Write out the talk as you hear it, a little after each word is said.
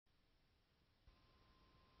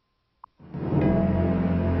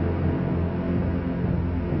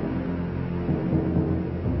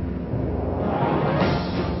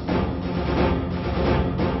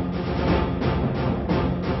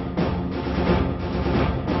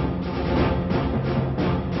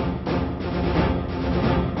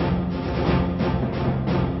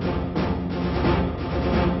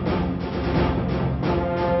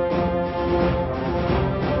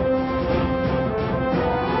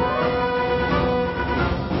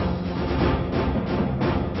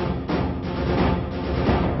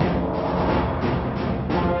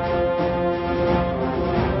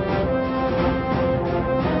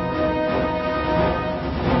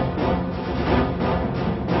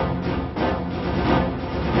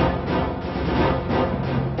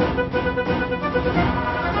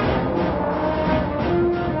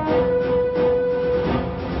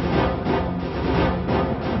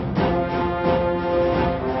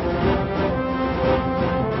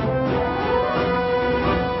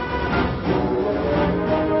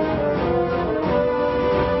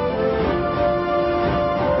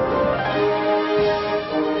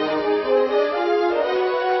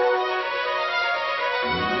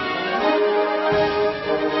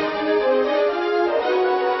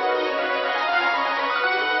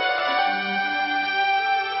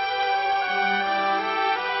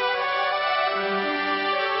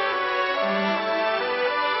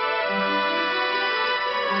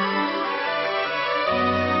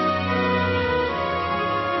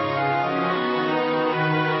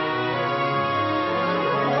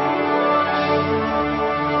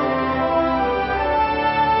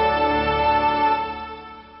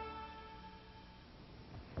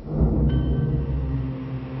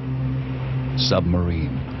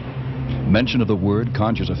submarine. Mention of the word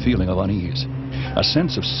conjures a feeling of unease, a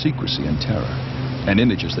sense of secrecy and terror, and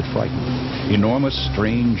images that frighten. Enormous,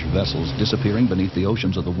 strange vessels disappearing beneath the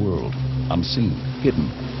oceans of the world, unseen, hidden,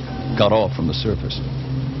 cut off from the surface.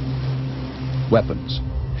 Weapons,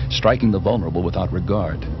 striking the vulnerable without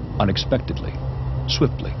regard, unexpectedly,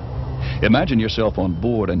 swiftly. Imagine yourself on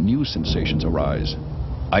board and new sensations arise.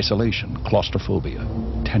 Isolation, claustrophobia,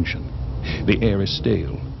 tension. The air is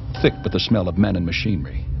stale, thick with the smell of men and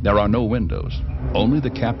machinery. There are no windows, only the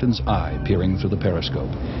captain's eye peering through the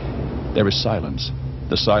periscope. There is silence,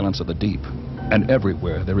 the silence of the deep, and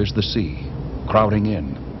everywhere there is the sea, crowding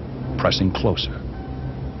in, pressing closer.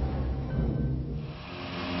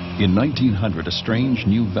 In 1900, a strange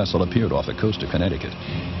new vessel appeared off the coast of Connecticut.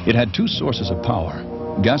 It had two sources of power: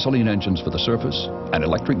 gasoline engines for the surface and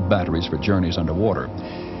electric batteries for journeys underwater.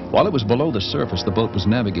 While it was below the surface, the boat was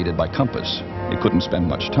navigated by compass. It couldn't spend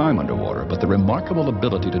much time underwater, but the remarkable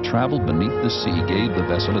ability to travel beneath the sea gave the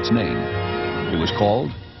vessel its name. It was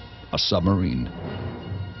called a submarine.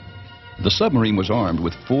 The submarine was armed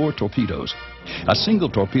with 4 torpedoes. A single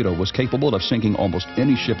torpedo was capable of sinking almost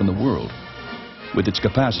any ship in the world. With its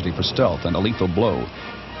capacity for stealth and a lethal blow,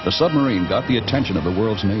 the submarine got the attention of the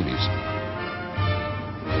world's navies.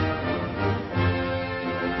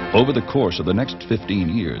 Over the course of the next 15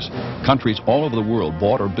 years, countries all over the world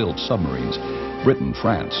bought or built submarines. Britain,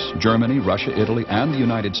 France, Germany, Russia, Italy, and the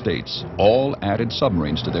United States all added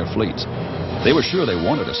submarines to their fleets. They were sure they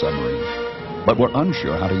wanted a submarine, but were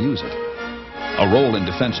unsure how to use it. A role in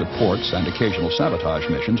defensive ports and occasional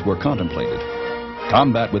sabotage missions were contemplated.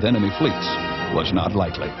 Combat with enemy fleets was not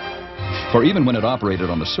likely. For even when it operated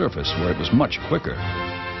on the surface, where it was much quicker,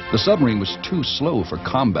 the submarine was too slow for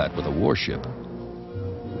combat with a warship.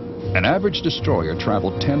 An average destroyer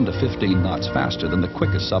traveled 10 to 15 knots faster than the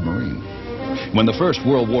quickest submarine. When the First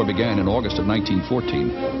World War began in August of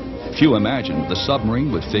 1914, few imagined the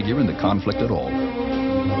submarine would figure in the conflict at all.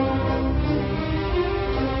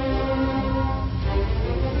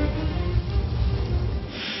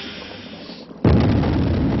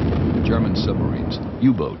 German submarines,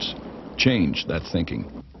 U-boats, changed that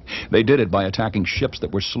thinking. They did it by attacking ships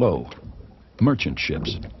that were slow, merchant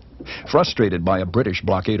ships. Frustrated by a British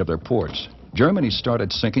blockade of their ports, Germany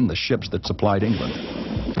started sinking the ships that supplied England.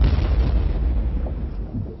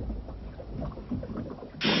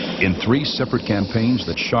 In 3 separate campaigns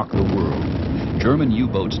that shocked the world, German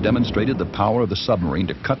U-boats demonstrated the power of the submarine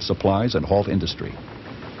to cut supplies and halt industry.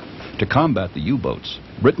 To combat the U-boats,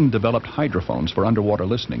 Britain developed hydrophones for underwater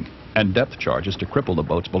listening and depth charges to cripple the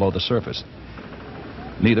boats below the surface.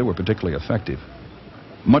 Neither were particularly effective.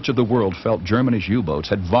 Much of the world felt Germany's U-boats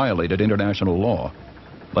had violated international law,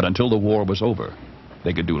 but until the war was over,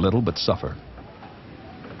 they could do little but suffer.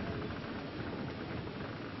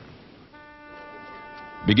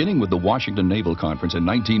 Beginning with the Washington Naval Conference in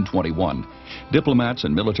 1921, diplomats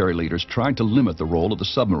and military leaders tried to limit the role of the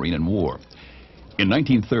submarine in war. In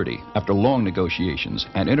 1930, after long negotiations,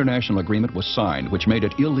 an international agreement was signed which made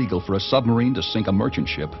it illegal for a submarine to sink a merchant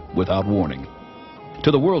ship without warning.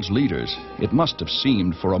 To the world's leaders, it must have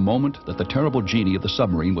seemed for a moment that the terrible genie of the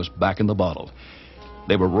submarine was back in the bottle.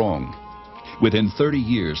 They were wrong. Within 30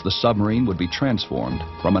 years, the submarine would be transformed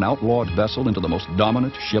from an outlawed vessel into the most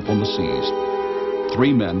dominant ship on the seas.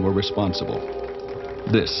 3 men were responsible.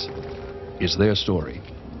 This is their story.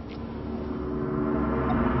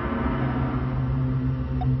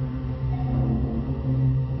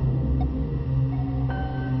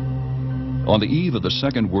 On the eve of the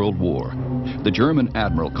Second World War, the German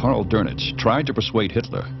Admiral Karl Dönitz tried to persuade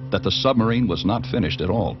Hitler that the submarine was not finished at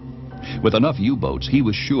all. With enough U-boats, he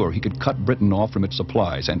was sure he could cut Britain off from its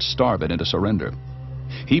supplies and starve it into surrender.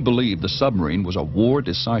 He believed the submarine was a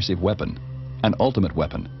war-decisive weapon, an ultimate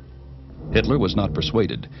weapon. Hitler was not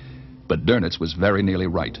persuaded, but Dönitz was very nearly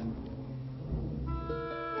right.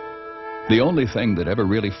 The only thing that ever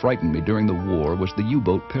really frightened me during the war was the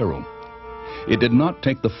U-boat peril. It did not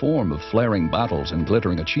take the form of flaring battles and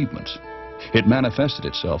glittering achievements. It manifested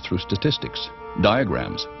itself through statistics,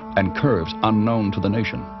 diagrams, and curves unknown to the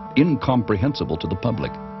nation, incomprehensible to the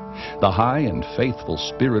public. The high and faithful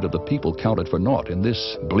spirit of the people counted for naught in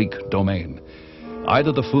this bleak domain.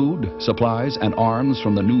 Either the food, supplies, and arms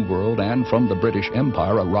from the New World and from the British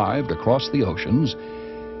Empire arrived across the oceans,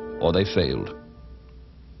 or they failed.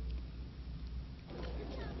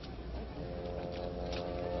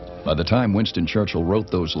 By the time Winston Churchill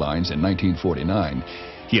wrote those lines in 1949,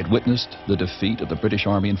 he had witnessed the defeat of the British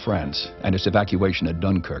Army in France and its evacuation at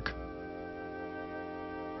Dunkirk.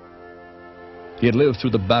 He had lived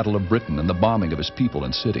through the Battle of Britain and the bombing of his people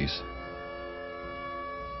and cities.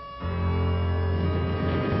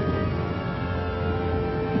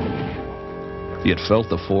 He had felt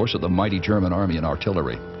the force of the mighty German army and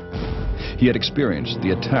artillery. He had experienced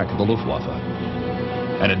the attack of the Luftwaffe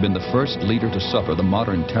and had been the first leader to suffer the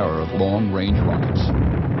modern terror of long-range rockets.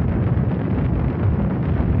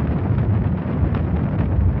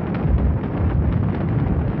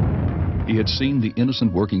 He had seen the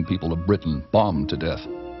innocent working people of Britain bombed to death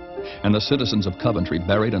and the citizens of Coventry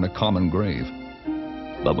buried in a common grave.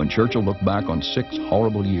 But when Churchill looked back on 6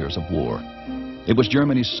 horrible years of war, it was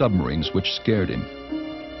Germany's submarines which scared him.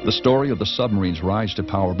 The story of the submarine's rise to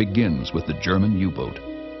power begins with the German U-boat.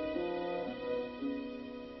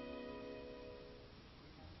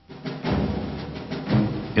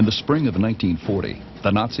 In the spring of 1940,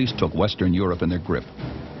 the Nazis took Western Europe in their grip.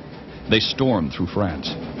 They stormed through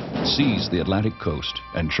France, seized the Atlantic coast,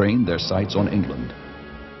 and trained their sights on England.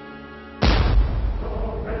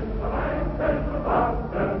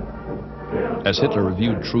 As Hitler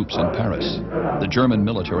reviewed troops in Paris, the German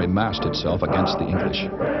military massed itself against the English.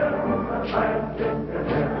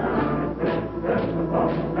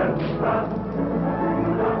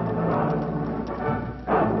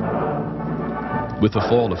 With the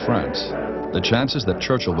fall of France, the chances that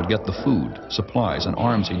Churchill would get the food, supplies, and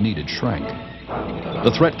arms he needed shrank.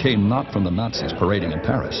 The threat came not from the Nazis parading in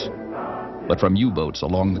Paris, but from U-boats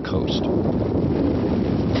along the coast.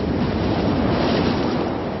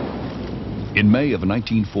 In May of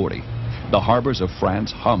 1940, the harbors of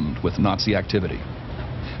France hummed with Nazi activity.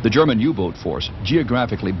 The German U-boat force,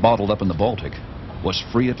 geographically bottled up in the Baltic, was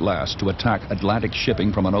free at last to attack Atlantic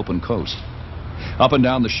shipping from an open coast. Up and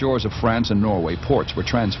down the shores of France and Norway, ports were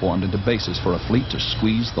transformed into bases for a fleet to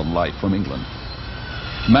squeeze the life from England.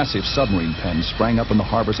 Massive submarine pens sprang up in the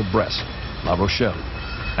harbors of Brest, La Rochelle,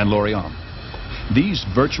 and Lorient. These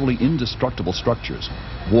virtually indestructible structures,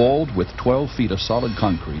 walled with 12 feet of solid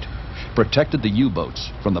concrete, protected the U-boats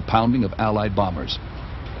from the pounding of Allied bombers.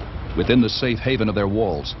 Within the safe haven of their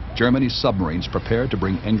walls, Germany's submarines prepared to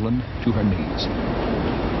bring England to her knees.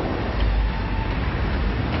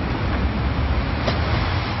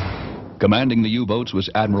 Commanding the U-boats was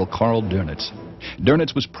Admiral Karl Dönitz.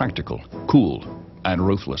 Dönitz was practical, cool, and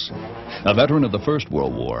ruthless. A veteran of the First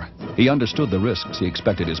World War, he understood the risks he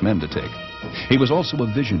expected his men to take. He was also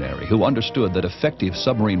a visionary who understood that effective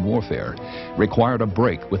submarine warfare required a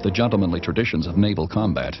break with the gentlemanly traditions of naval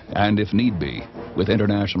combat, and if need be, with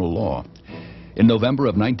international law. In November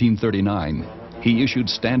of 1939, he issued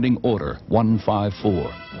Standing Order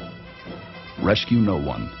 154. Rescue no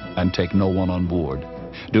one and take no one on board.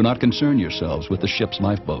 Do not concern yourselves with the ship's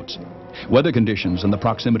lifeboats. Weather conditions and the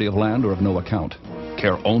proximity of land are of no account.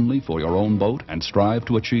 Care only for your own boat and strive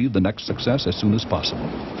to achieve the next success as soon as possible.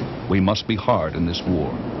 We must be hard in this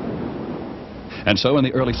war. And so in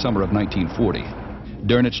the early summer of 1940,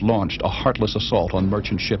 Dönitz launched a heartless assault on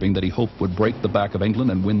merchant shipping that he hoped would break the back of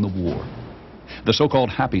England and win the war. The so-called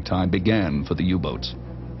happy time began for the U-boats.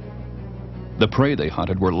 The prey they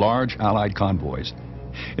hunted were large Allied convoys.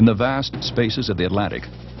 In the vast spaces of the Atlantic,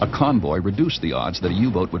 a convoy reduced the odds that a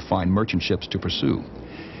U-boat would find merchant ships to pursue.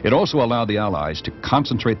 It also allowed the Allies to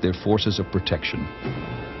concentrate their forces of protection.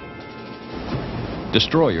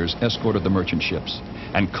 Destroyers escorted the merchant ships,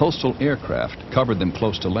 and coastal aircraft covered them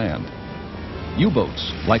close to land.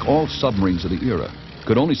 U-boats, like all submarines of the era,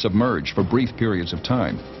 could only submerge for brief periods of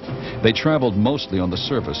time. They traveled mostly on the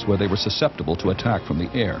surface where they were susceptible to attack from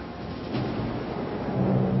the air.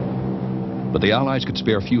 But the Allies could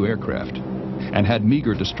spare few aircraft and had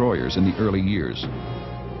meager destroyers in the early years.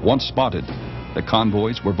 Once spotted, the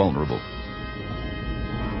convoys were vulnerable.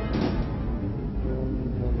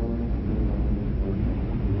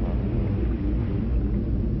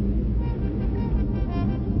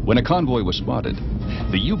 When a convoy was spotted,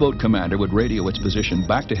 the U-boat commander would radio its position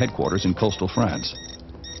back to headquarters in coastal France.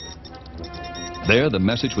 There, the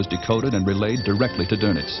message was decoded and relayed directly to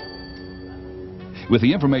Dönitz. With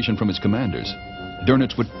the information from his commanders,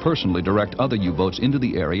 Dönitz would personally direct other U-boats into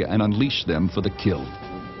the area and unleash them for the kill.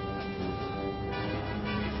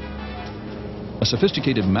 A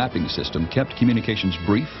sophisticated mapping system kept communications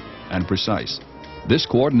brief and precise. This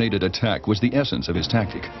coordinated attack was the essence of his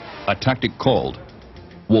tactic, a tactic called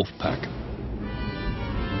Wolfpack.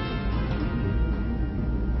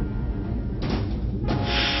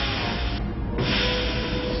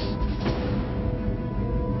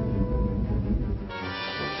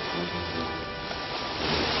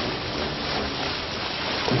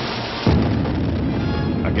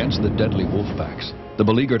 Against the deadly wolfpacks, the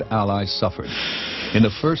beleaguered Allies suffered. In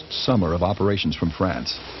the first summer of operations from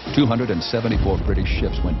France, 274 British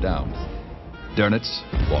ships went down. Dönitz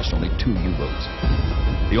lost only 2 U-boats.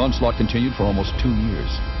 The onslaught continued for almost 2 years.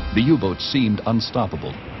 The U-boats seemed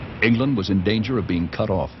unstoppable. England was in danger of being cut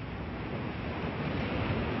off.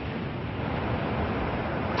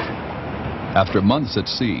 After months at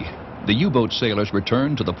sea, the U-boat sailors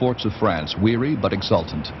returned to the ports of France, weary but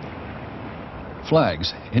exultant.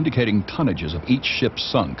 Flags indicating tonnages of each ship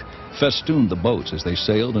sunk festooned the boats as they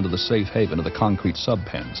sailed into the safe haven of the concrete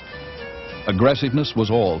sub-pens. Aggressiveness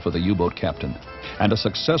was all for the U-boat captain, and a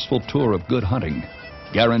successful tour of good hunting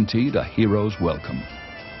guaranteed a hero's welcome.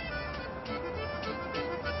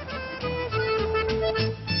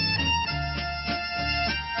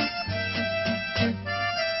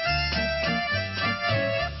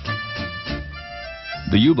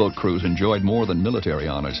 The U-boat crews enjoyed more than military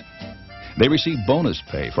honors. They received bonus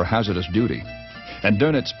pay for hazardous duty, and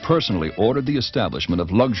Dönitz personally ordered the establishment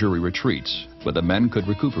of luxury retreats where the men could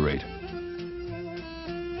recuperate.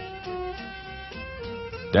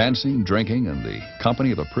 Dancing, drinking, and the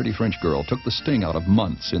company of a pretty French girl took the sting out of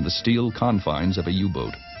months in the steel confines of a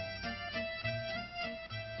U-boat.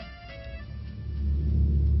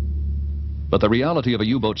 But the reality of a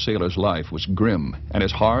U-boat sailor's life was grim and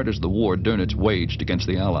as hard as the war Dönitz waged against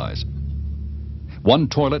the Allies. One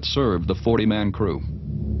toilet served the 40-man crew.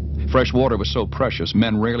 Fresh water was so precious,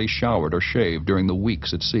 men rarely showered or shaved during the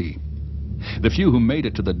weeks at sea. The few who made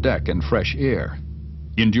it to the deck and fresh air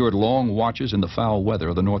endured long watches in the foul weather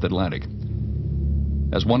of the North Atlantic.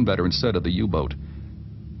 As one veteran said of the U-boat,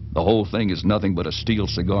 "The whole thing is nothing but a steel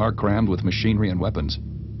cigar crammed with machinery and weapons.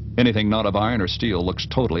 Anything not of iron or steel looks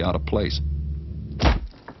totally out of place."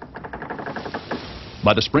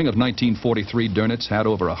 By the spring of 1943, Dönitz had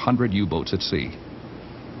over 100 U-boats at sea.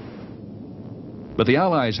 But the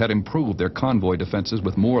Allies had improved their convoy defenses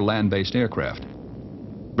with more land-based aircraft.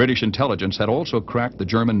 British intelligence had also cracked the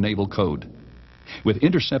German naval code. With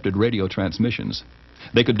intercepted radio transmissions,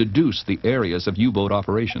 they could deduce the areas of U-boat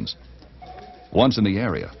operations. Once in the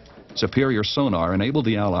area, superior sonar enabled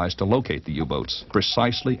the Allies to locate the U-boats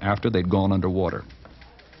precisely after they'd gone underwater.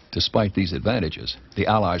 Despite these advantages, the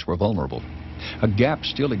Allies were vulnerable. A gap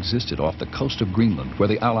still existed off the coast of Greenland where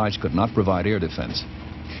the Allies could not provide air defense.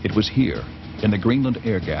 It was here, in the Greenland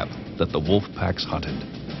air gap, that the wolf packs hunted.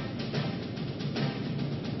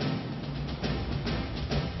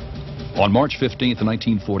 On March 15,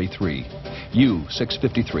 1943,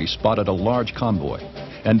 U-653 spotted a large convoy,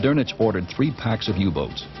 and Dönitz ordered 3 packs of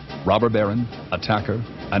U-boats, Robber Baron, Attacker,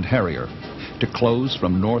 and Harrier, to close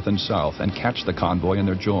from north and south and catch the convoy in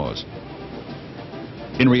their jaws.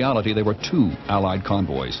 In reality, there were 2 Allied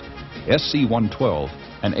convoys, SC-112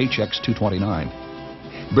 and HX-229.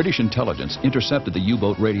 British intelligence intercepted the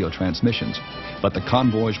U-boat radio transmissions, but the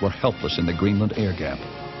convoys were helpless in the Greenland air gap.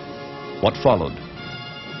 What followed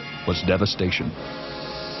was devastation.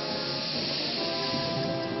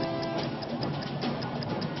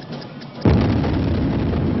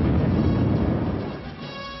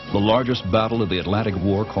 The largest battle of the Atlantic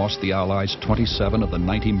War cost the Allies 27 of the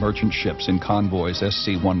 90 merchant ships in convoys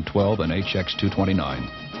SC-112 and HX-229.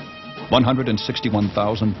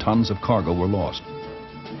 161,000 tons of cargo were lost.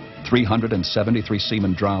 373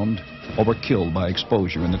 seamen drowned or were killed by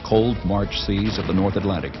exposure in the cold March seas of the North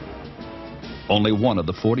Atlantic. Only one of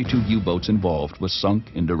the 42 U-boats involved was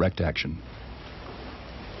sunk in direct action.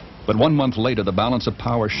 But 1 month later, the balance of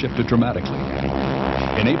power shifted dramatically.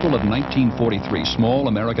 In April of 1943, small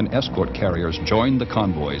American escort carriers joined the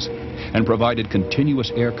convoys and provided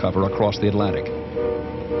continuous air cover across the Atlantic.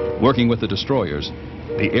 Working with the destroyers,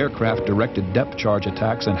 the aircraft directed depth charge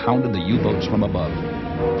attacks and hounded the U-boats from above.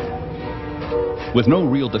 With no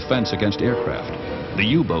real defense against aircraft, the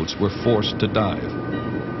U-boats were forced to dive.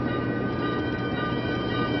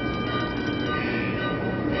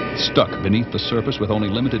 Stuck beneath the surface with only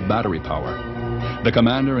limited battery power, the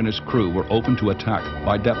commander and his crew were open to attack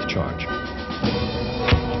by depth charge.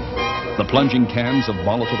 The plunging cans of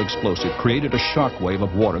volatile explosive created a shock wave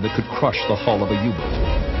of water that could crush the hull of a U-boat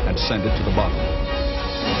and send it to the bottom.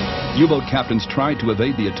 U-boat captains tried to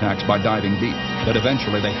evade the attacks by diving deep, but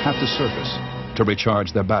eventually they had to surface to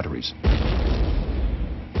recharge their batteries.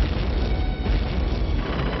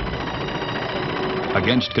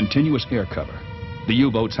 Against continuous air cover, the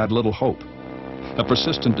U-boats had little hope. A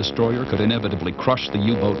persistent destroyer could inevitably crush the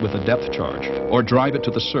U-boat with a depth charge or drive it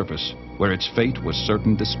to the surface, where its fate was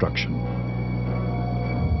certain destruction.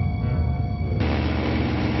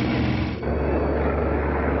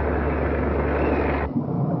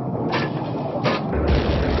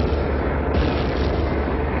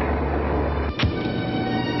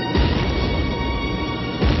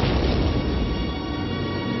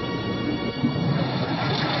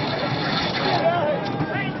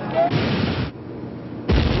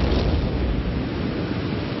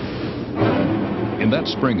 In that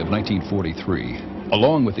spring of 1943,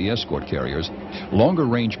 along with the escort carriers,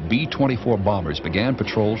 longer-range B-24 bombers began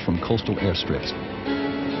patrols from coastal airstrips.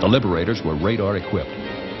 The Liberators were radar equipped.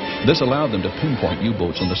 This allowed them to pinpoint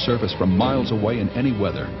U-boats on the surface from miles away in any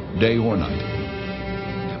weather, day or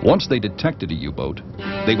night. Once they detected a U-boat,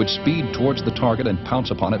 they would speed towards the target and pounce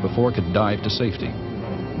upon it before it could dive to safety.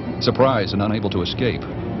 Surprised and unable to escape,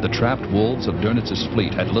 the trapped wolves of Dönitz's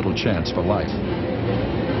fleet had little chance for life.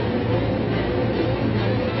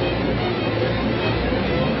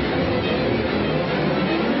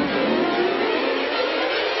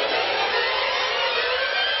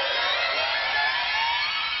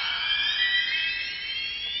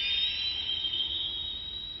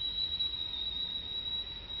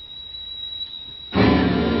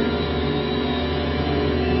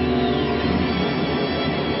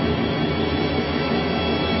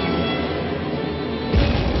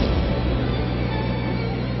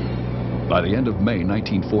 By the end of May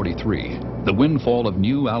 1943, the windfall of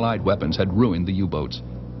new Allied weapons had ruined the U-boats.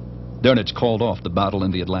 Dönitz called off the battle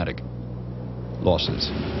in the Atlantic. Losses,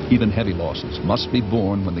 even heavy losses, must be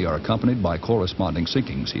borne when they are accompanied by corresponding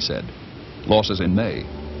sinkings, he said. Losses in May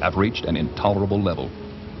have reached an intolerable level.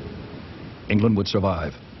 England would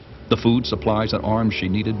survive. The food, supplies, and arms she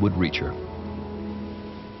needed would reach her.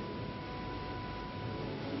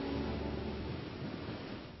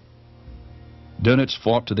 Dönitz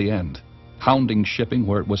fought to the end, hounding shipping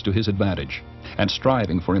where it was to his advantage, and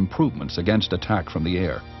striving for improvements against attack from the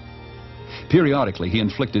air. Periodically, he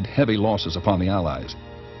inflicted heavy losses upon the Allies,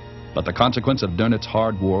 but the consequence of Dönitz's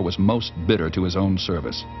hard war was most bitter to his own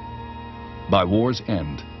service. By war's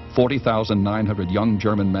end, 40,900 young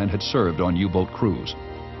German men had served on U-boat crews.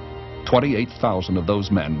 28,000 of those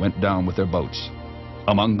men went down with their boats,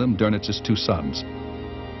 among them Dönitz's two sons.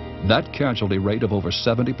 That casualty rate of over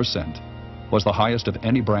 70% was the highest of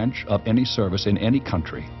any branch of any service in any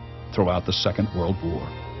country throughout the Second World War.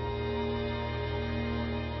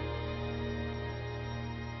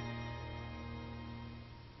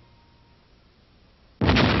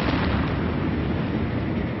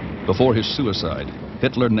 Before his suicide,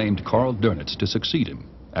 Hitler named Karl Dönitz to succeed him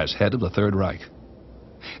as head of the Third Reich.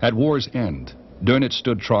 At war's end, Dönitz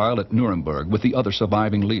stood trial at Nuremberg with the other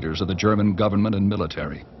surviving leaders of the German government and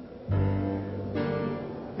military.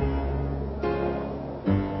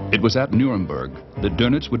 It was at Nuremberg that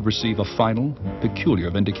Dönitz would receive a final,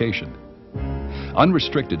 peculiar vindication.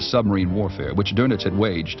 Unrestricted submarine warfare, which Dönitz had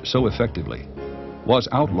waged so effectively, was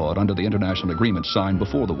outlawed under the international agreement signed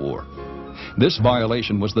before the war. This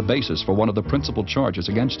violation was the basis for one of the principal charges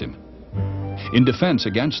against him. In defense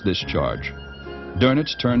against this charge,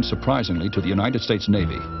 Dönitz turned surprisingly to the United States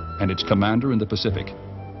Navy and its commander in the Pacific,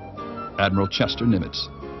 Admiral Chester Nimitz.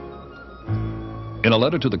 In a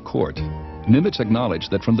letter to the court, Nimitz acknowledged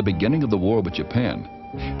that from the beginning of the war with Japan,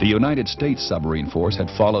 the United States submarine force had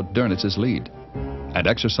followed Dönitz's lead and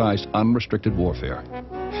exercised unrestricted warfare.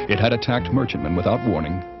 It had attacked merchantmen without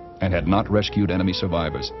warning and had not rescued enemy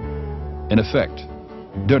survivors. In effect,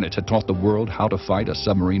 Dönitz had taught the world how to fight a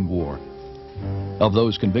submarine war. Of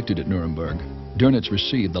those convicted at Nuremberg, Dönitz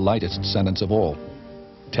received the lightest sentence of all,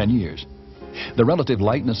 10 years. The relative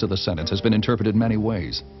lightness of the sentence has been interpreted many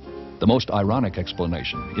ways. The most ironic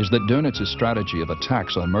explanation is that Dönitz's strategy of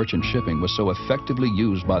attacks on merchant shipping was so effectively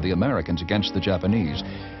used by the Americans against the Japanese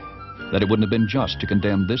that it wouldn't have been just to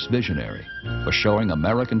condemn this visionary for showing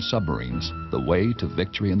American submarines the way to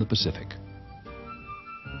victory in the Pacific.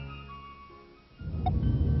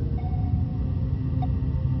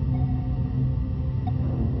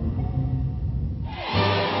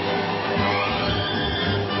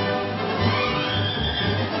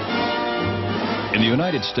 In the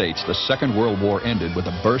United States, the Second World War ended with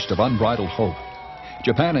a burst of unbridled hope.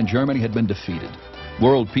 Japan and Germany had been defeated.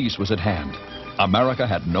 World peace was at hand. America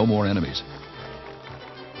had no more enemies.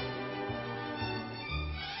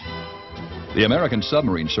 The American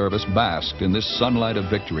submarine service basked in this sunlight of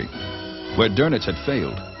victory. Where Dönitz had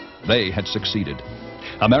failed, they had succeeded.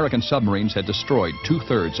 American submarines had destroyed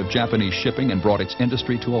 2/3 of Japanese shipping and brought its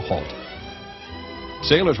industry to a halt.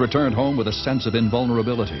 Sailors returned home with a sense of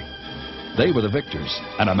invulnerability. They were the victors,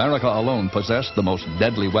 and America alone possessed the most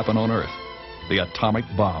deadly weapon on Earth, the atomic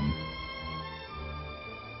bomb.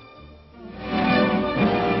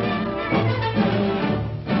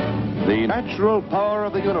 The natural power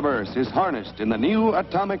of the universe is harnessed in the new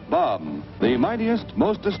atomic bomb, the mightiest,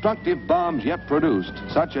 most destructive bombs yet produced,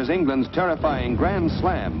 such as England's terrifying Grand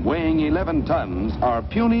Slam, weighing 11 tons, are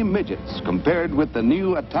puny midgets compared with the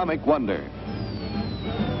new atomic wonder.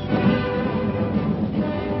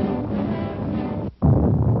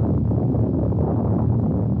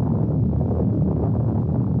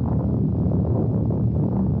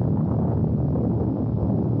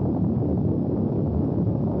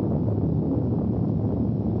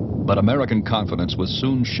 But American confidence was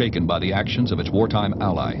soon shaken by the actions of its wartime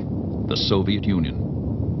ally, the Soviet Union.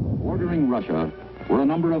 Bordering Russia were a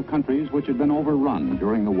number of countries which had been overrun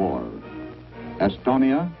during the war.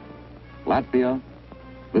 Estonia, Latvia,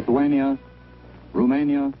 Lithuania,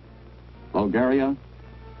 Romania, Bulgaria,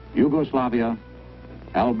 Yugoslavia,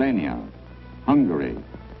 Albania, Hungary,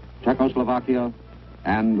 Czechoslovakia,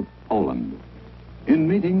 and Poland. In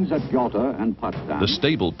meetings at Yalta and Potsdam, The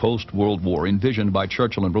stable post-World War envisioned by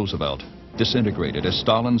Churchill and Roosevelt disintegrated as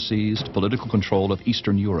Stalin seized political control of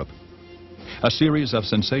Eastern Europe. A series of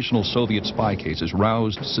sensational Soviet spy cases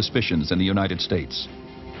roused suspicions in the United States.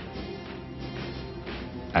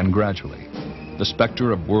 And gradually, the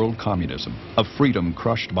specter of world communism, of freedom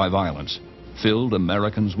crushed by violence, filled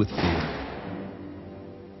Americans with fear.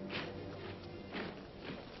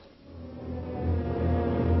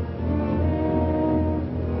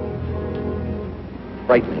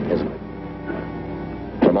 Frightening, isn't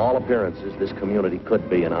it? From all appearances, this community could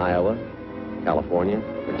be in Iowa, California,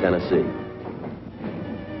 or Tennessee.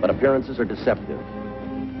 But appearances are deceptive.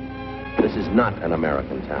 This is not an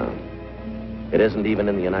American town. It isn't even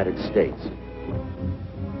in the United States.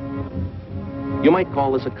 You might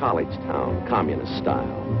call this a college town, communist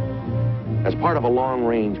style, as part of a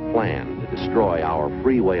long-range plan to destroy our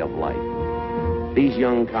free way of life. These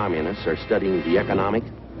young communists are studying the economic,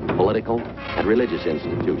 political, and religious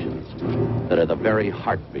institutions that are the very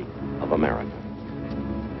heartbeat of America.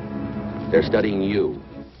 They're studying you.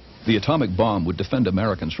 The atomic bomb would defend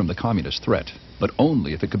Americans from the communist threat, but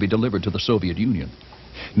only if it could be delivered to the Soviet Union.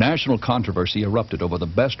 National controversy erupted over the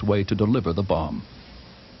best way to deliver the bomb.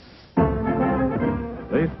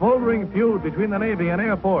 The smoldering feud between the Navy and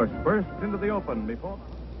Air Force burst into the open before...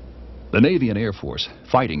 The Navy and Air Force,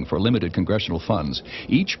 fighting for limited congressional funds,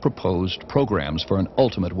 each proposed programs for an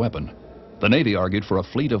ultimate weapon. The Navy argued for a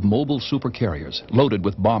fleet of mobile supercarriers loaded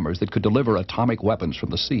with bombers that could deliver atomic weapons from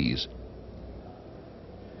the seas.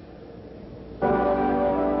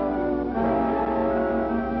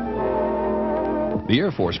 The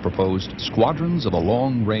Air Force proposed squadrons of a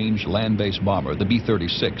long-range land-based bomber, the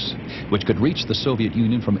B-36, which could reach the Soviet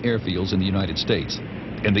Union from airfields in the United States.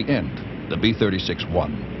 In the end, the B-36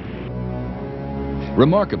 won.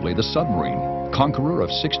 Remarkably, the submarine, conqueror of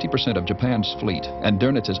 60% of Japan's fleet and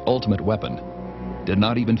Dernitz's ultimate weapon, did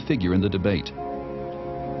not even figure in the debate.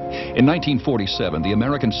 In 1947, the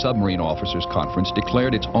American Submarine Officers Conference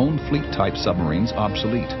declared its own fleet-type submarines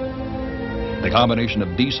obsolete. The combination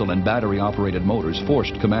of diesel and battery-operated motors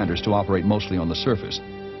forced commanders to operate mostly on the surface.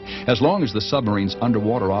 As long as the submarine's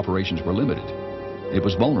underwater operations were limited, it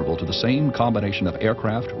was vulnerable to the same combination of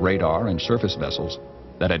aircraft, radar, and surface vessels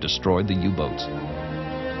that had destroyed the U-boats.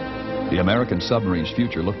 The American submarine's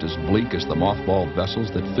future looked as bleak as the mothballed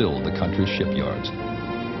vessels that filled the country's shipyards.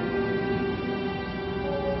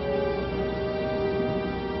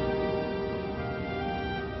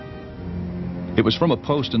 It was from a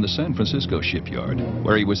post in the San Francisco shipyard,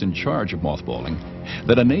 where he was in charge of mothballing,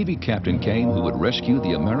 that a Navy captain came who would rescue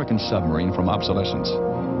the American submarine from obsolescence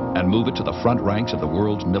and move it to the front ranks of the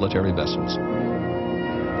world's military vessels.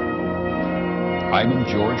 Hyman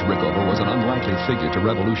George Rickover was an unlikely figure to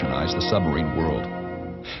revolutionize the submarine world.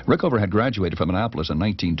 Rickover had graduated from Annapolis in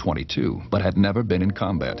 1922, but had never been in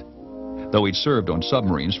combat. Though he'd served on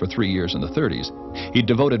submarines for 3 years in the 30s, he'd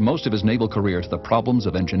devoted most of his naval career to the problems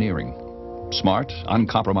of engineering. Smart,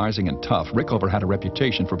 uncompromising, and tough, Rickover had a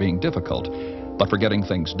reputation for being difficult, but for getting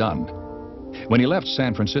things done. When he left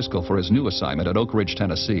San Francisco for his new assignment at Oak Ridge,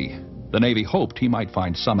 Tennessee, the Navy hoped he might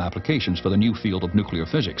find some applications for the new field of nuclear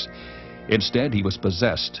physics. Instead, he was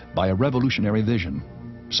possessed by a revolutionary vision.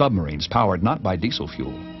 Submarines powered not by diesel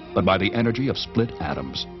fuel, but by the energy of split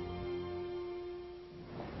atoms.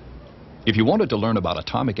 If you wanted to learn about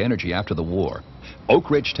atomic energy after the war,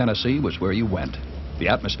 Oak Ridge, Tennessee was where you went. The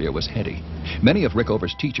atmosphere was heady. Many of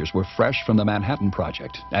Rickover's teachers were fresh from the Manhattan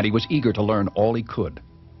Project, and he was eager to learn all he could.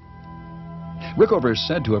 Rickover is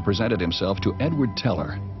said to have presented himself to Edward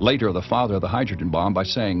Teller, later the father of the hydrogen bomb, by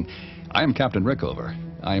saying, "I am Captain Rickover.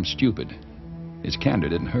 I am stupid." His candor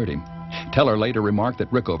didn't hurt him. Teller later remarked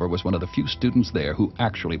that Rickover was one of the few students there who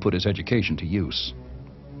actually put his education to use.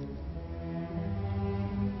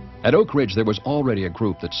 At Oak Ridge, there was already a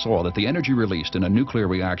group that saw that the energy released in a nuclear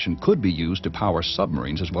reaction could be used to power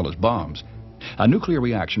submarines as well as bombs. A nuclear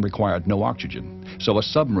reaction required no oxygen, so a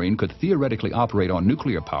submarine could theoretically operate on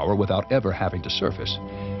nuclear power without ever having to surface.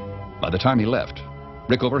 By the time he left,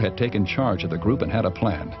 Rickover had taken charge of the group and had a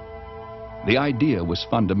plan. The idea was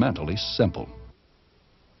fundamentally simple.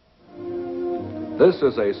 This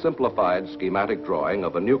is a simplified schematic drawing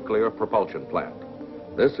of a nuclear propulsion plant.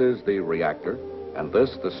 This is the reactor, and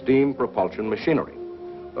this the steam propulsion machinery.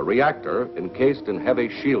 The reactor, encased in heavy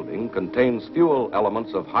shielding, contains fuel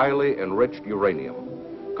elements of highly enriched uranium.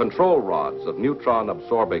 Control rods of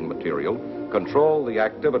neutron-absorbing material control the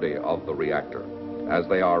activity of the reactor as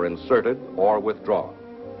they are inserted or withdrawn.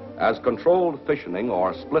 As controlled fissioning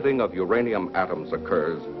or splitting of uranium atoms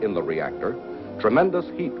occurs in the reactor, tremendous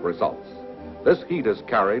heat results. This heat is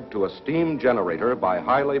carried to a steam generator by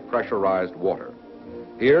highly pressurized water.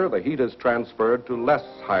 Here, the heat is transferred to less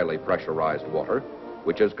highly pressurized water,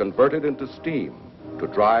 which is converted into steam to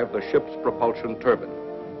drive the ship's propulsion turbine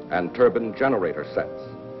and turbine generator sets.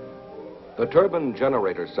 The turbine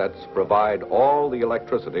generator sets provide all the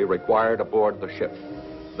electricity required aboard the ship.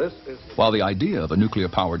 While the idea of a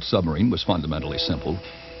nuclear-powered submarine was fundamentally simple,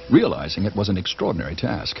 realizing it was an extraordinary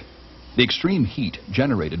task. The extreme heat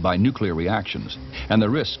generated by nuclear reactions and the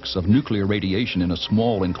risks of nuclear radiation in a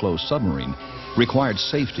small enclosed submarine required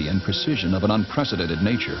safety and precision of an unprecedented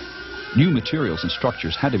nature. New materials and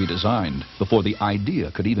structures had to be designed before the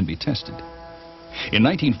idea could even be tested. In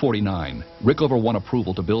 1949, Rickover won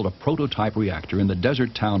approval to build a prototype reactor in the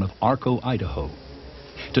desert town of Arco, Idaho.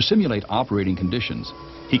 To simulate operating conditions,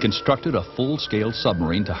 he constructed a full-scale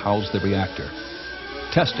submarine to house the reactor.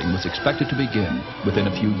 Testing was expected to begin within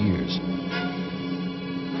a few years.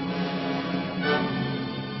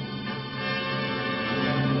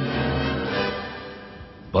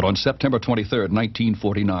 But on September 23,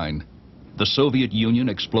 1949, the Soviet Union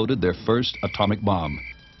exploded their first atomic bomb.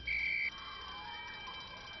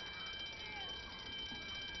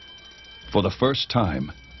 For the first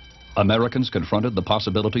time, Americans confronted the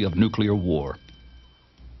possibility of nuclear war.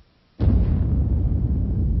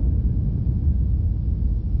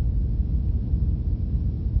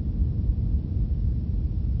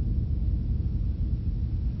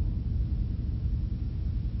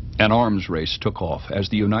 An arms race took off as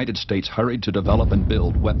the United States hurried to develop and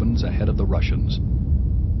build weapons ahead of the Russians.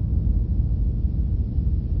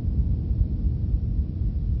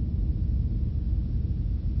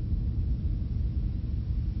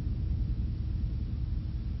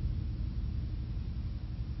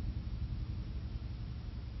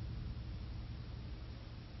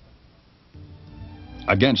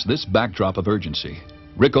 Against this backdrop of urgency,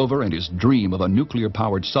 Rickover and his dream of a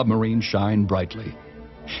nuclear-powered submarine shine brightly.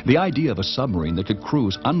 The idea of a submarine that could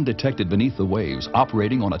cruise undetected beneath the waves,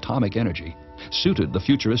 operating on atomic energy, suited the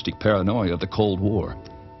futuristic paranoia of the Cold War.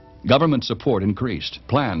 Government support increased,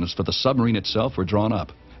 plans for the submarine itself were drawn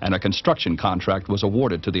up, and a construction contract was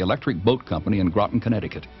awarded to the Electric Boat Company in Groton,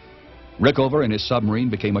 Connecticut. Rickover and his submarine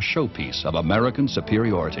became a showpiece of American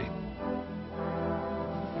superiority.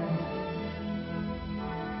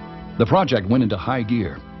 The project went into high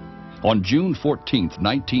gear. On June 14,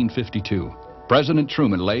 1952, President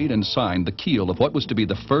Truman laid and signed the keel of what was to be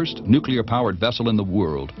the first nuclear-powered vessel in the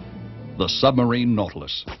world, the submarine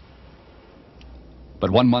Nautilus.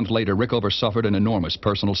 But 1 month later, Rickover suffered an enormous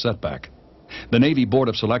personal setback. The Navy Board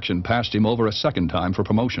of Selection passed him over a second time for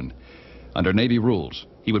promotion. Under Navy rules,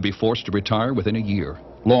 he would be forced to retire within a year,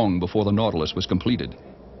 long before the Nautilus was completed.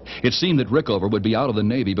 It seemed that Rickover would be out of the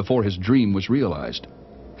Navy before his dream was realized.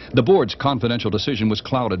 The board's confidential decision was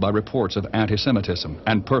clouded by reports of anti-Semitism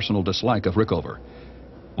and personal dislike of Rickover.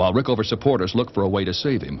 While Rickover supporters looked for a way to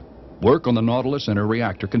save him, work on the Nautilus and her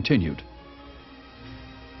reactor continued.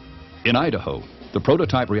 In Idaho, the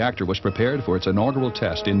prototype reactor was prepared for its inaugural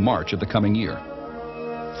test in March of the coming year.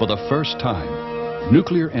 For the first time,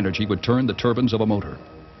 nuclear energy would turn the turbines of a motor.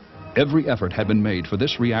 Every effort had been made for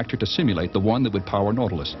this reactor to simulate the one that would power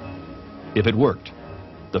Nautilus. If it worked,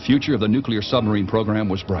 the future of the nuclear submarine program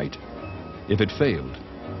was bright. If it failed,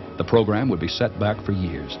 the program would be set back for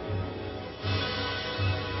years.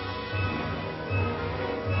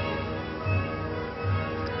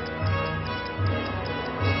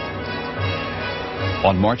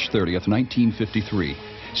 On March 30th, 1953,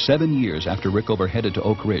 7 years after Rickover headed to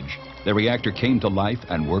Oak Ridge, the reactor came to life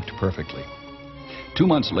and worked perfectly. 2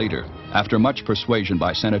 months later, after much persuasion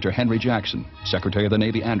by Senator Henry Jackson, Secretary of the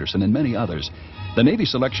Navy Anderson, and many others, the Navy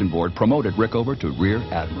Selection Board promoted Rickover to Rear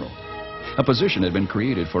Admiral. A position had been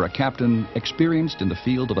created for a captain experienced in the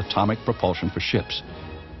field of atomic propulsion for ships.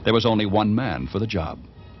 There was only one man for the job.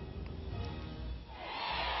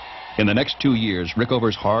 In the next 2 years,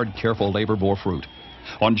 Rickover's hard, careful labor bore fruit.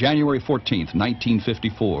 On January 14th,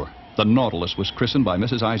 1954, the Nautilus was christened by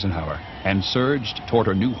Mrs. Eisenhower and surged toward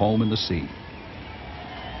her new home in the sea.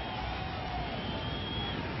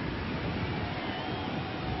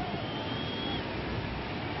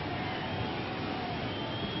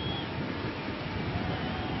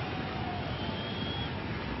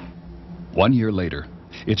 One year later,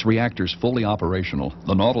 its reactors fully operational,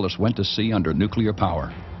 the Nautilus went to sea under nuclear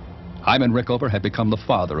power. Hyman Rickover had become the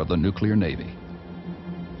father of the nuclear navy.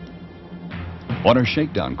 On her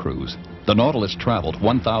shakedown cruise, the Nautilus traveled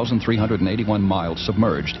 1,381 miles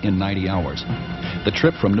submerged in 90 hours. The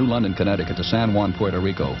trip from New London, Connecticut to San Juan, Puerto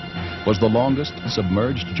Rico was the longest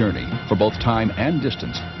submerged journey for both time and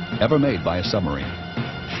distance ever made by a submarine.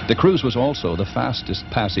 The cruise was also the fastest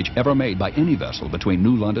passage ever made by any vessel between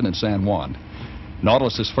New London and San Juan.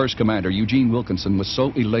 Nautilus's first commander, Eugene Wilkinson, was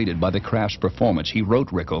so elated by the craft's performance, he wrote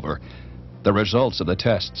Rickover, "The results of the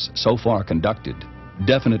tests so far conducted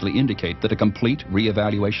definitely indicate that a complete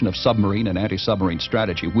reevaluation of submarine and anti-submarine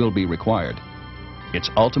strategy will be required. Its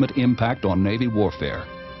ultimate impact on Navy warfare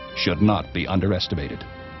should not be underestimated."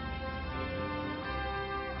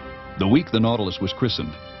 The week the Nautilus was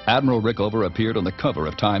christened, Admiral Rickover appeared on the cover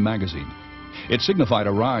of Time magazine. It signified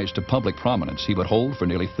a rise to public prominence he would hold for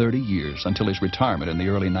nearly 30 years until his retirement in the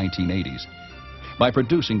early 1980s. By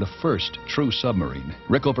producing the first true submarine,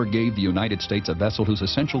 Rickover gave the United States a vessel whose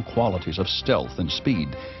essential qualities of stealth and speed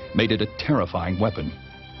made it a terrifying weapon.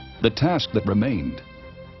 The task that remained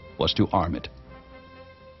was to arm it.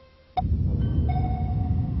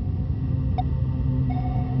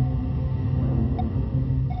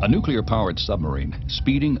 A nuclear-powered submarine,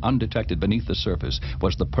 speeding undetected beneath the surface,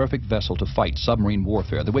 was the perfect vessel to fight submarine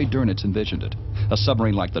warfare the way Dönitz envisioned it. A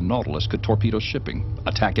submarine like the Nautilus could torpedo shipping,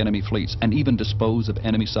 attack enemy fleets, and even dispose of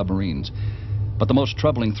enemy submarines. But the most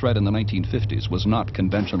troubling threat in the 1950s was not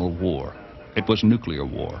conventional war. It was nuclear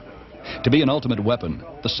war. To be an ultimate weapon,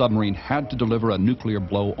 the submarine had to deliver a nuclear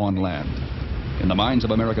blow on land. In the minds of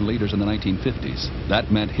American leaders in the 1950s,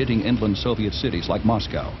 that meant hitting inland Soviet cities like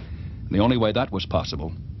Moscow. The only way that was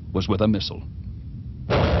possible was with a missile.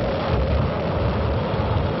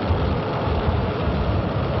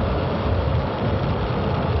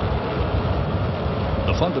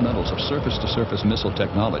 The fundamentals of surface-to-surface missile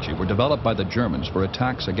technology were developed by the Germans for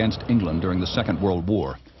attacks against England during the Second World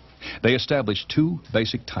War. They established two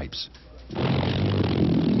basic types.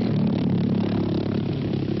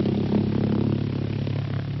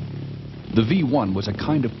 The V-1 was a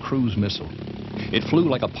kind of cruise missile. It flew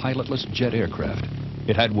like a pilotless jet aircraft.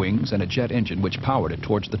 It had wings and a jet engine which powered it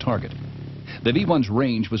towards the target. The V-1's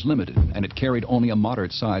range was limited, and it carried only a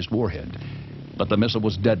moderate-sized warhead. But the missile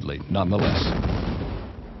was deadly nonetheless.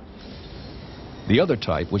 The other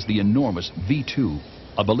type was the enormous V-2,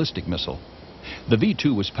 a ballistic missile. The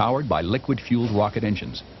V-2 was powered by liquid-fueled rocket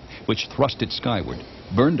engines, which thrust it skyward,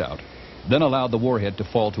 burned out, then allowed the warhead to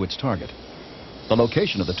fall to its target. The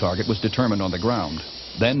location of the target was determined on the ground.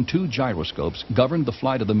 Then two gyroscopes governed the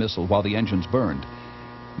flight of the missile while the engines burned.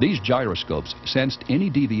 These gyroscopes sensed any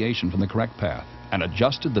deviation from the correct path and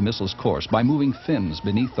adjusted the missile's course by moving fins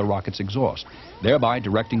beneath the rocket's exhaust, thereby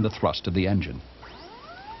directing the thrust of the engine.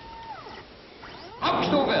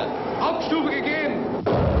 Hauptstufe! Hauptstufe gegeben!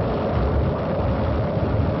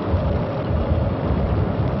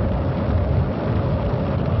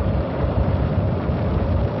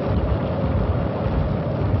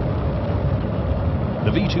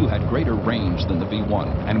 The V-2 had greater range than the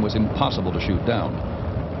V-1 and was impossible to shoot down.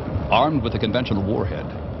 Armed with a conventional warhead,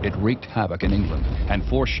 it wreaked havoc in England and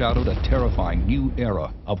foreshadowed a terrifying new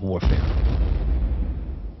era of warfare.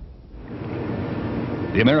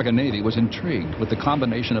 The American Navy was intrigued with the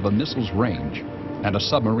combination of a missile's range and a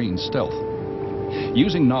submarine's stealth.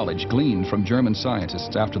 Using knowledge gleaned from German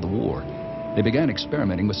scientists after the war, they began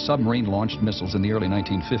experimenting with submarine-launched missiles in the early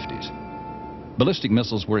 1950s. Ballistic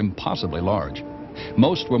missiles were impossibly large.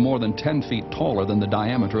 Most were more than 10 feet taller than the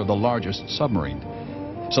diameter of the largest submarine.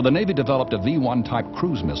 So the Navy developed a V-1 type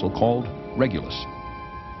cruise missile called Regulus.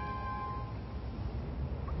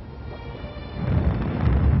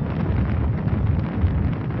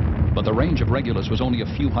 But the range of Regulus was only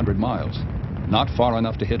a few hundred miles, not far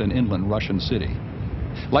enough to hit an inland Russian city.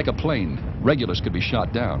 Like a plane, Regulus could be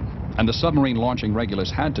shot down, and the submarine launching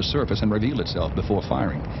Regulus had to surface and reveal itself before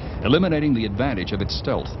firing, eliminating the advantage of its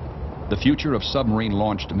stealth. The future of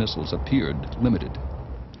submarine-launched missiles appeared limited.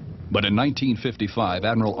 But in 1955,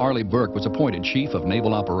 Admiral Arleigh Burke was appointed Chief of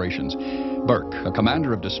Naval Operations. Burke, a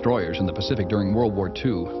commander of destroyers in the Pacific during World War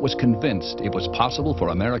II, was convinced it was possible for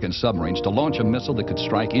American submarines to launch a missile that could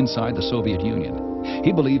strike inside the Soviet Union.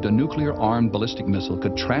 He believed a nuclear-armed ballistic missile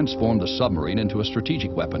could transform the submarine into a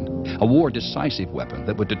strategic weapon, a war-decisive weapon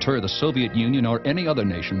that would deter the Soviet Union or any other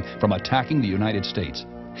nation from attacking the United States.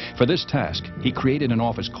 For this task, he created an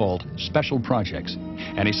office called Special Projects,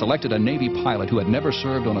 and he selected a Navy pilot who had never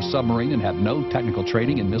served on a submarine and had no technical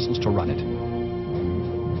training in missiles to run it.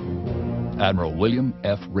 Admiral William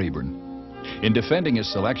F. Rayburn. In defending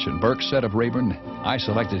his selection, Burke said of Rayburn, "I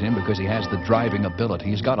selected him because he has the driving ability.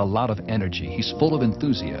 He's got a lot of energy. He's full of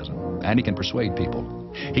enthusiasm, and he can persuade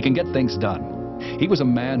people. He can get things done. He was a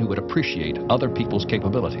man who would appreciate other people's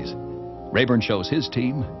capabilities." Rayburn chose his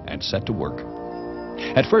team and set to work.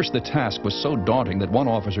 At first, the task was so daunting that one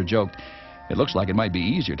officer joked, "It looks like it might be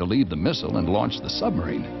easier to leave the missile and launch the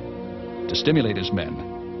submarine." To stimulate his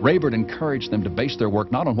men, Rayburn encouraged them to base their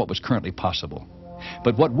work not on what was currently possible,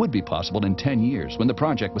 but what would be possible in 10 years when the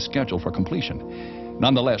project was scheduled for completion.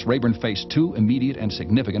 Nonetheless, Rayburn faced two immediate and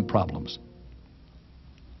significant problems.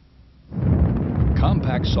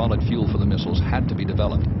 Compact solid fuel for the missiles had to be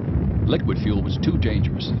developed. Liquid fuel was too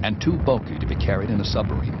dangerous and too bulky to be carried in a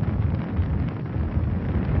submarine.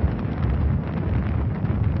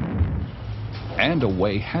 And a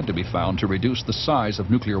way had to be found to reduce the size of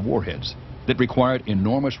nuclear warheads that required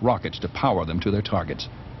enormous rockets to power them to their targets.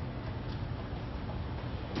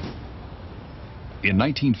 In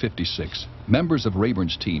 1956, members of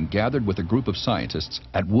Rayburn's team gathered with a group of scientists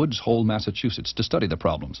at Woods Hole, Massachusetts, to study the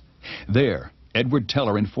problems. There, Edward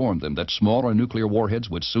Teller informed them that smaller nuclear warheads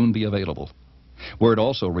would soon be available. Word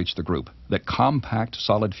also reached the group that compact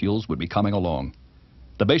solid fuels would be coming along.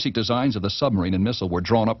 The basic designs of the submarine and missile were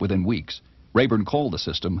drawn up within weeks. Rayburn called the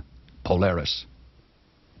system Polaris.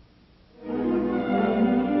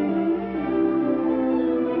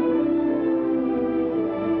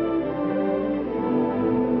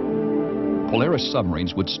 Polaris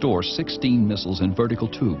submarines would store 16 missiles in vertical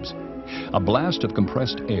tubes. A blast of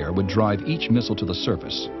compressed air would drive each missile to the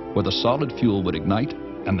surface, where the solid fuel would ignite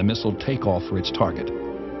and the missile take off for its target.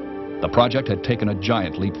 The project had taken a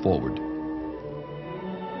giant leap forward.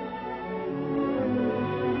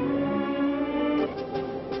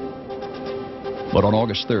 But on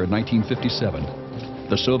August 3rd, 1957,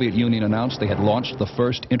 the Soviet Union announced they had launched the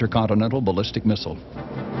first intercontinental ballistic missile.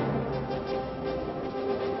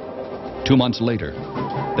 2 months later,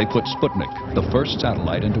 they put Sputnik, the first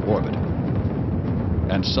satellite, into orbit.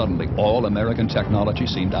 And suddenly, all American technology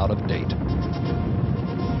seemed out of date.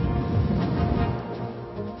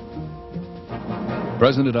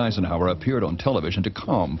 President Eisenhower appeared on television to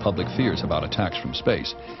calm public fears about attacks from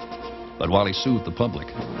space. But while he soothed the public,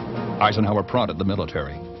 Eisenhower prodded the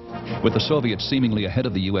military. With the Soviets seemingly ahead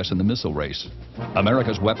of the U.S. in the missile race,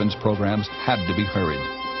 America's weapons programs had to be hurried.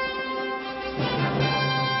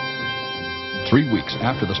 3 weeks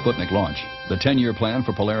after the Sputnik launch, the 10-year plan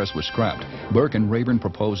for Polaris was scrapped. Burke and Rayburn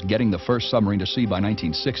proposed getting the first submarine to sea by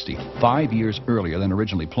 1960, 5 years earlier than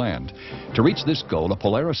originally planned. To reach this goal, a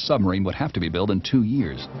Polaris submarine would have to be built in 2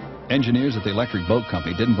 years. Engineers at the Electric Boat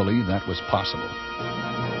Company didn't believe that was possible.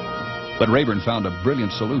 But Rayburn found a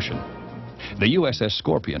brilliant solution. The USS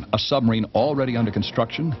Scorpion, a submarine already under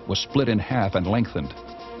construction, was split in half and lengthened.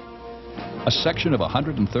 A section of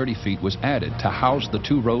 130 feet was added to house the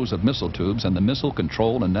 2 rows of missile tubes and the missile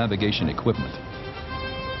control and navigation equipment.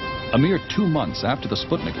 A mere 2 months after the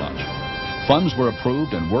Sputnik launch, funds were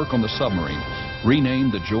approved and work on the submarine,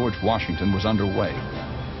 renamed the George Washington, was underway.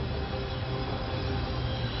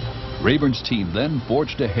 Rayburn's team then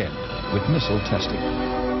forged ahead with missile testing.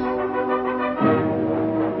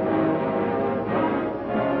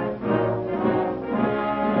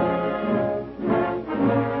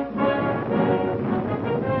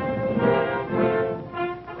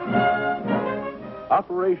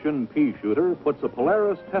 Operation Pea Shooter puts a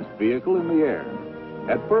Polaris test vehicle in the air.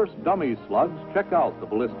 At first, dummy slugs check out the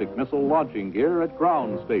ballistic missile launching gear at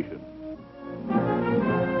ground station.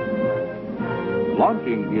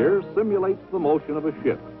 Launching gear simulates the motion of a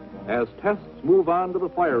ship as tests move on to the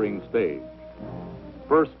firing stage.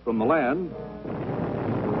 First from the land,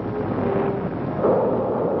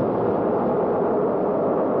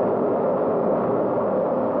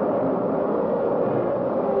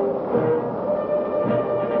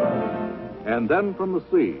 and then from the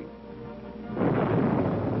sea.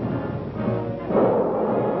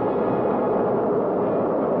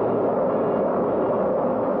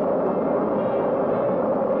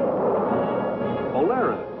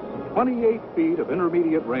 Polaris, 28 feet of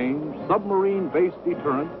intermediate range, submarine-based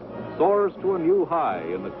deterrent, soars to a new high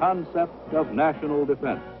in the concept of national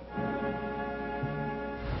defense.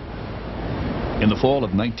 In the fall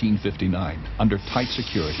of 1959, under tight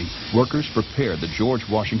security, workers prepared the George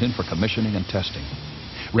Washington for commissioning and testing.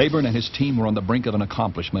 Rayburn and his team were on the brink of an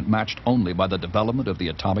accomplishment matched only by the development of the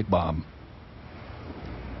atomic bomb.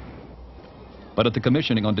 But at the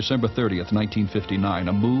commissioning on December 30th, 1959,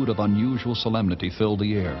 a mood of unusual solemnity filled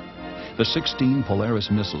the air. The 16 Polaris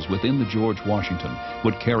missiles within the George Washington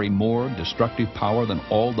would carry more destructive power than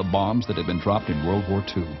all the bombs that had been dropped in World War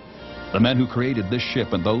II. The men who created this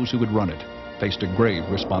ship and those who would run it faced a grave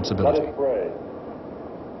Let responsibility. us pray.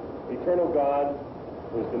 Eternal God,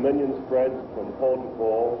 whose dominion spreads from pole to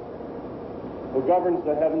pole, who governs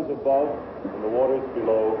the heavens above and the waters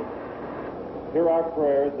below, hear our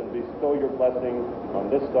prayers and bestow your blessing on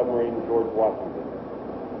this submarine, George Washington.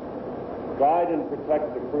 Guide and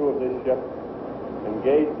protect the crew of this ship,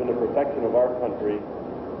 engaged in the protection of our country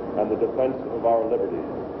and the defense of our liberties.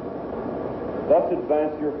 Thus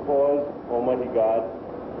advance your cause, Almighty God,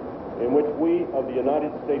 in which we of the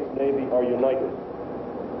United States Navy are united,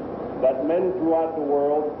 that men throughout the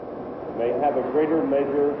world may have a greater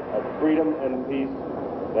measure of freedom and peace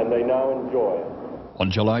than they now enjoy. On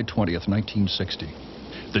July 20th, 1960,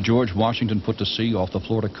 the George Washington put to sea off the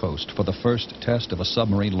Florida coast for the first test of a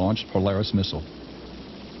submarine-launched Polaris missile.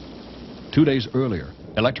 2 days earlier,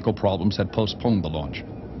 electrical problems had postponed the launch.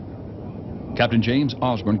 Captain James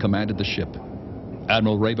Osborne commanded the ship.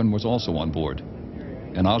 Admiral Raven was also on board,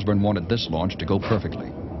 and Osborne wanted this launch to go perfectly.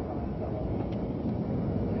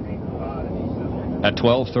 At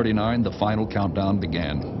 12:39, the final countdown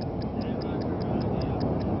began.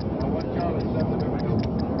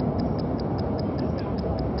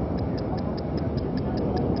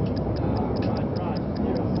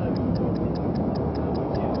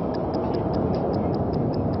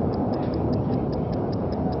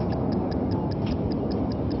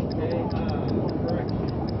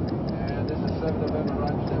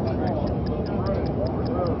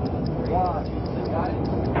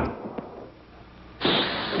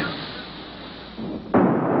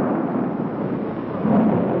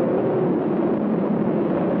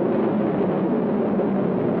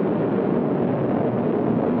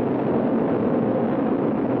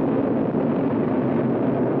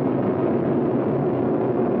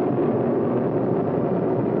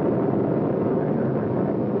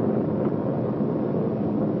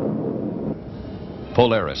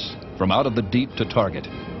 Polaris, from out of the deep to target.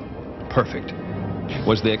 Perfect,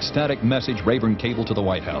 was the ecstatic message Rayburn cabled to the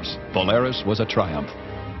White House. Polaris was a triumph.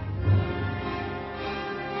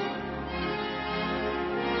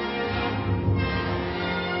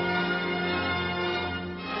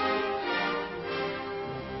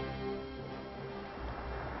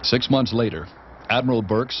 Six months later, Admiral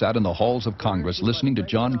Burke sat in the halls of Congress listening to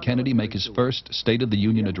John Kennedy make his first State of the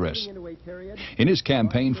Union address. In his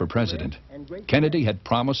campaign for president, Kennedy had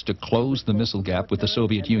promised to close the missile gap with the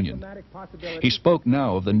Soviet Union. He spoke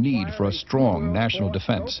now of the need for a strong national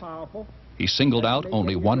defense. He singled out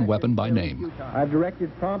only one weapon by name. I've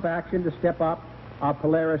directed prompt action to step up our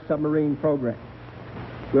Polaris submarine program.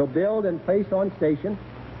 We'll build and place on station,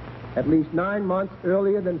 at least 9 months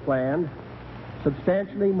earlier than planned,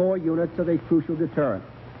 substantially more units of a crucial deterrent.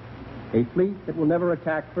 A fleet that will never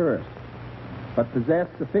attack first, but possess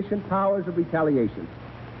sufficient powers of retaliation,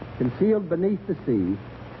 concealed beneath the sea,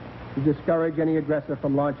 to discourage any aggressor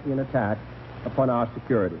from launching an attack upon our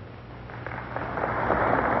security.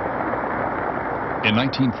 In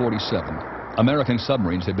 1947, American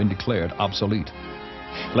submarines had been declared obsolete.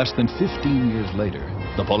 Less than 15 years later,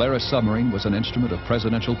 the Polaris submarine was an instrument of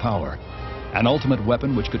presidential power, an ultimate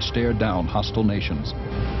weapon which could stare down hostile nations.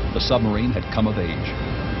 The submarine had come of age.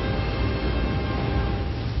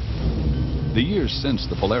 The years since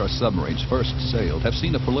the Polaris submarines first sailed have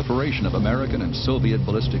seen a proliferation of American and Soviet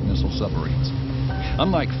ballistic missile submarines.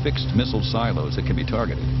 Unlike fixed missile silos that can be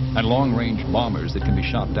targeted and long-range bombers that can be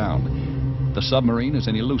shot down, the submarine is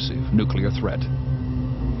an elusive nuclear threat.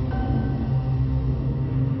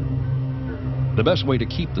 The best way to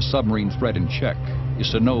keep the submarine threat in check is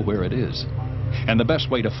to know where it is. And the best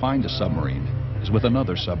way to find a submarine is with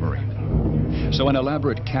another submarine. So an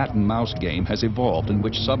elaborate cat-and-mouse game has evolved in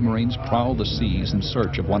which submarines prowl the seas in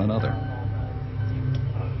search of one another.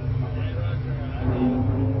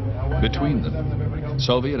 Between them,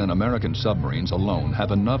 Soviet and American submarines alone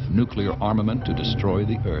have enough nuclear armament to destroy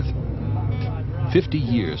the Earth. 50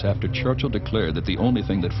 years after Churchill declared that the only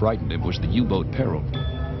thing that frightened him was the U-boat peril,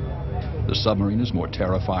 the submarine is more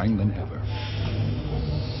terrifying than ever.